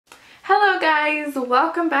Hello guys,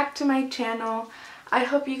 welcome back to my channel. I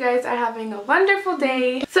hope you guys are having a wonderful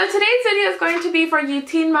day. So today's video is going to be for you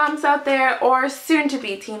teen moms out there or soon to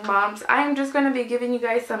be teen moms. I'm just going to be giving you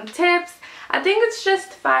guys some tips. I think it's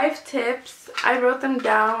just 5 tips. I wrote them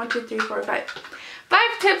down, 1, 2, 3, 4, 5. 5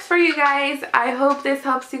 tips for you guys. I hope this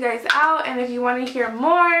helps you guys out, and if you want to hear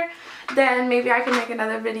more, then maybe I can make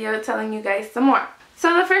another video telling you guys some more.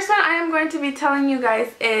 So the first one I am going to be telling you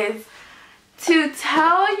guys is to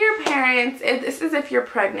tell your parents, if you're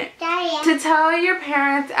pregnant, to tell your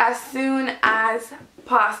parents as soon as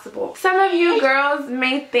possible. Some of you girls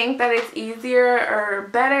may think that it's easier or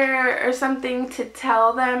better or something to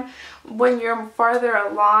tell them when you're farther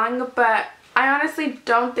along, but I honestly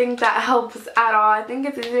don't think that helps at all. I think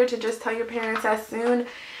it's easier to just tell your parents as soon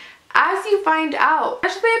as you find out.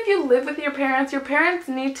 Especially if you live with your parents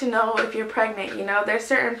need to know if you're pregnant, you know. There's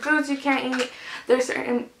certain foods you can't eat, there's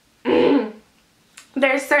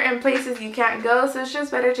certain places you can't go, so it's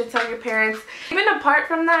just better to tell your parents. Even apart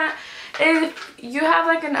from that, if you have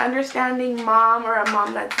like an understanding mom or a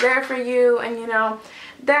mom that's there for you, and you know,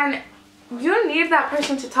 then you need that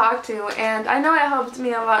person to talk to. And I know it helped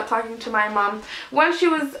me a lot talking to my mom when she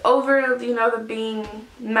was over, you know, the being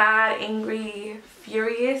mad, angry,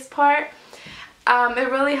 furious part. It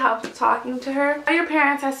really helped talking to her. Tell your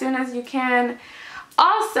parents as soon as you can.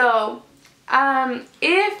 Also,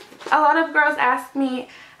 if a lot of girls ask me,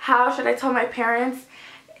 how should I tell my parents?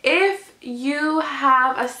 If you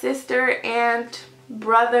have a sister, aunt,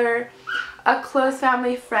 brother, a close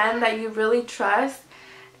family friend that you really trust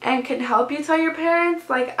and can help you tell your parents,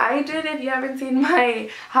 like I did. If you haven't seen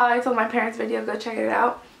my How I Told My Parents video, go check it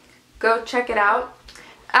out. Go check it out.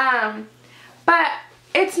 But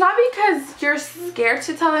it's not because you're scared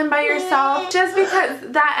to tell them by yourself, just because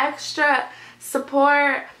that extra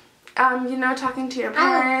support, you know, talking to your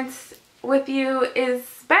parents with you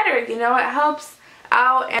is better, you know. It helps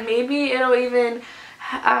out, and maybe it'll even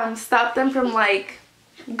stop them from like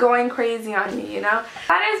going crazy on you, you know.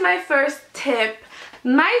 That is my first tip.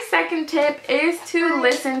 My second tip is to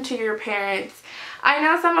listen to your parents. I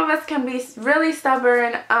know some of us can be really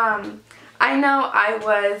stubborn. I know I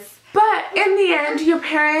was. But in the end, your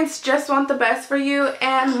parents just want the best for you,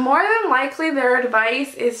 and more than likely their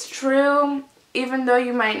advice is true, even though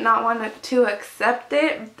you might not want to accept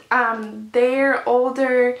it. They're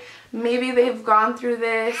older, maybe they've gone through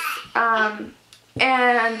this,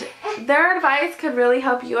 and their advice could really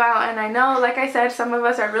help you out. And I know, like I said, some of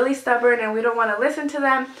us are really stubborn and we don't want to listen to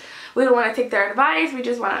them. We don't want to take their advice. We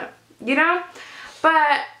just want to, you know.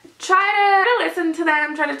 But try to listen to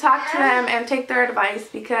them, try to talk to them and take their advice,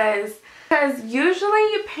 because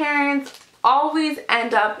usually parents always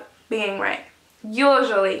end up being right.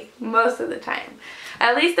 Usually, most of the time.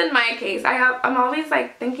 At least in my case, I'm always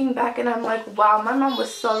like thinking back and I'm like, wow, my mom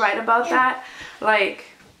was so right about that. Like,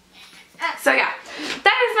 so yeah,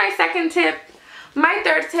 that is my second tip. My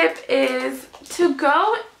third tip is to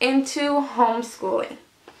go into homeschooling.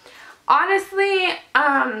 Honestly,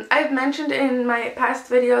 I've mentioned in my past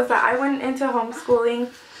videos that I went into homeschooling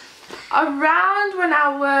around when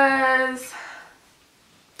I was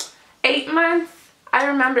 8 months. I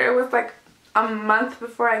remember it was like a month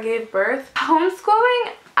before I gave birth.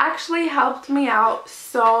 Homeschooling actually helped me out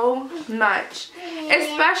so much,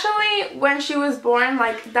 especially when she was born.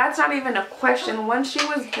 Like, that's not even a question. When she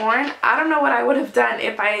was born, I don't know what I would have done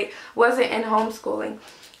if I wasn't in homeschooling.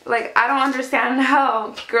 Like, I don't understand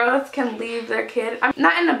how girls can leave their kid.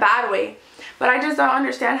 Not in a bad way, but I just don't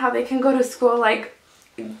understand how they can go to school, like,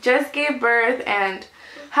 just gave birth and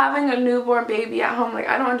having a newborn baby at home. Like,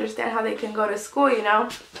 I don't understand how they can go to school, you know.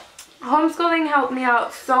 Homeschooling helped me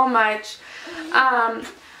out so much.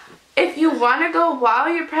 If you want to go while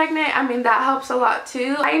you're pregnant, I mean, that helps a lot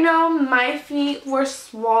too. I know my feet were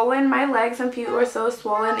swollen, my legs and feet were so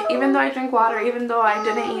swollen. Even though I drink water, even though I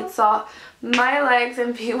didn't eat salt, my legs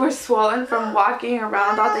and feet were swollen from walking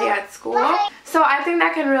around all day at school. So I think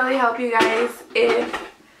that can really help you guys if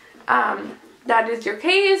that is your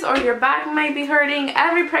case, or your back might be hurting.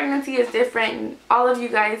 Every pregnancy is different. All of you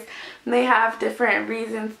guys may have different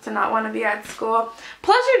reasons to not want to be at school.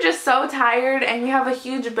 Plus, you're just so tired and you have a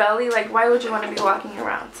huge belly. Like, why would you want to be walking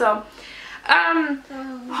around? So, every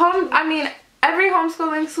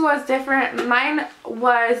homeschooling school is different. Mine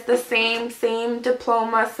was the same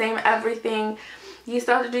diploma, same everything. You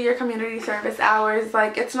still have to do your community service hours.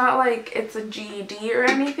 Like, it's not like it's a GED or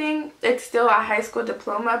anything. It's still a high school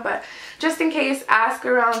diploma, but just in case, ask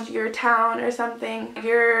around your town or something.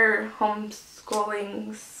 Your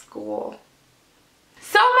homeschooling school.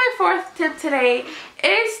 So my fourth tip today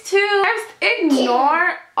is to just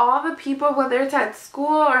ignore all the people, whether it's at school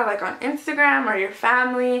or like on Instagram or your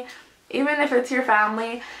family. even if it's your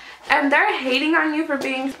family, and they're hating on you for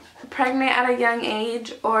being pregnant at a young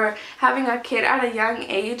age or having a kid at a young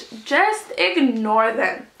age, just ignore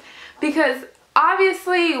them. Because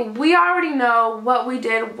obviously we already know what we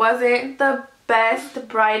did wasn't the best,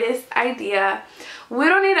 brightest idea. We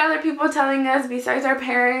don't need other people telling us besides our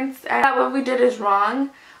parents that what we did is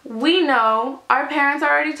wrong. We know, our parents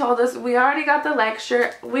already told us, we already got the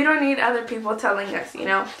lecture. We don't need other people telling us, you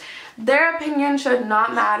know. Their opinion should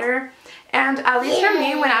not matter. And at least for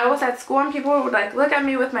me, when I was at school and people would like look at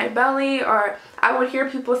me with my belly, or I would hear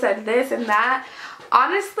people said this and that,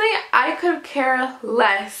 honestly, I could care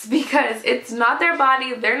less, because it's not their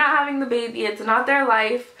body, they're not having the baby, it's not their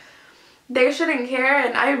life. They shouldn't care,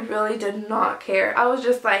 and I really did not care. I was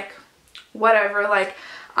just like, whatever, like,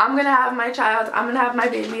 I'm gonna have my child, I'm gonna have my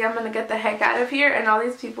baby, I'm gonna get the heck out of here, and all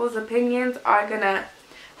these people's opinions are gonna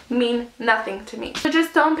mean nothing to me. So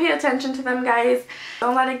just don't pay attention to them, guys.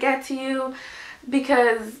 Don't let it get to you,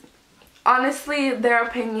 because honestly, their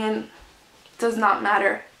opinion does not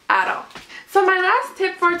matter at all. So my last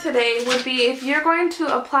tip for today would be, if you're going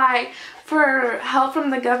to apply for help from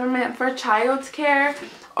the government for childcare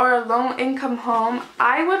or a low-income home,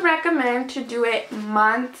 I would recommend to do it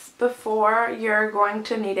months before you're going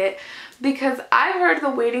to need it, because I've heard the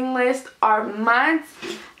waiting list are months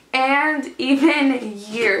and even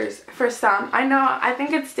years for some. I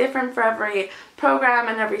think it's different for every program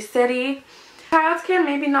and every city. Childcare,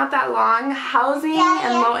 maybe not that long. Housing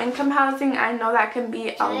and low-income housing, I know that can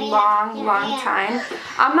be a long time.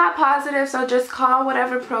 I'm not positive, so just call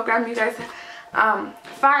whatever program you guys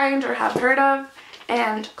find or have heard of,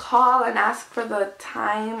 and call and ask for the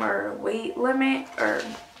time or wait limit or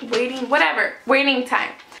waiting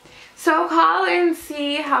time. So call and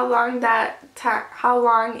see how long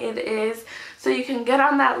it is, so you can get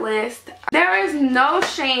on that list. There is no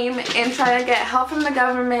shame in trying to get help from the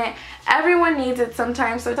government. Everyone needs it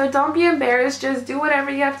sometimes, so don't be embarrassed. Just do whatever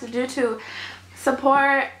you have to do to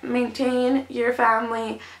support, maintain your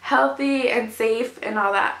family healthy and safe and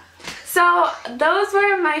all that. So those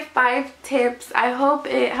were my 5 tips. I hope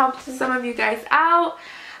it helped some of you guys out.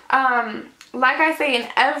 Like I say in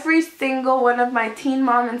every single one of my teen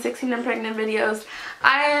mom and 16 and pregnant videos,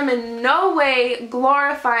 I am in no way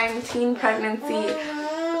glorifying teen pregnancy.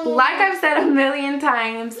 Like I've said a million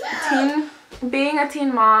times, being a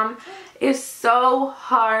teen mom is so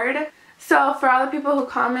hard. So for all the people who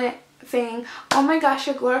comment saying, oh my gosh,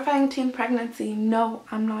 you're glorifying teen pregnancy, no,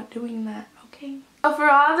 I'm not doing that, okay? So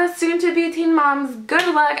for all the soon-to-be teen moms, good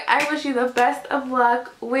luck. I wish you the best of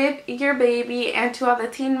luck with your baby, and to all the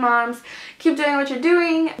teen moms, keep doing what you're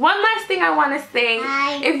doing. One last thing I want to say,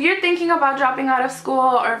 if you're thinking about dropping out of school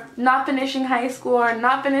or not finishing high school or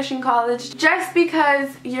not finishing college just because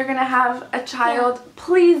you're gonna have a child,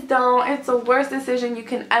 please don't. It's the worst decision you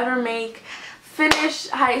can ever make. Finish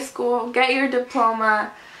high school, get your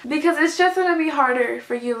diploma, because it's just going to be harder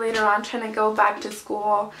for you later on trying to go back to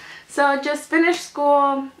school. So just finish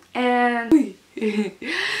school. And so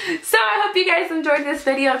I hope you guys enjoyed this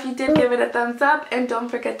video. If you did, give it a thumbs up, and don't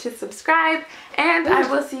forget to subscribe, and I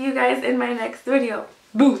will see you guys in my next video.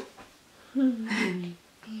 Boo! And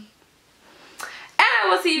I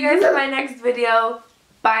will see you guys in my next video.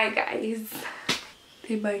 Bye, guys.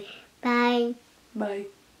 Say bye. Bye. Bye.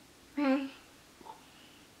 Bye.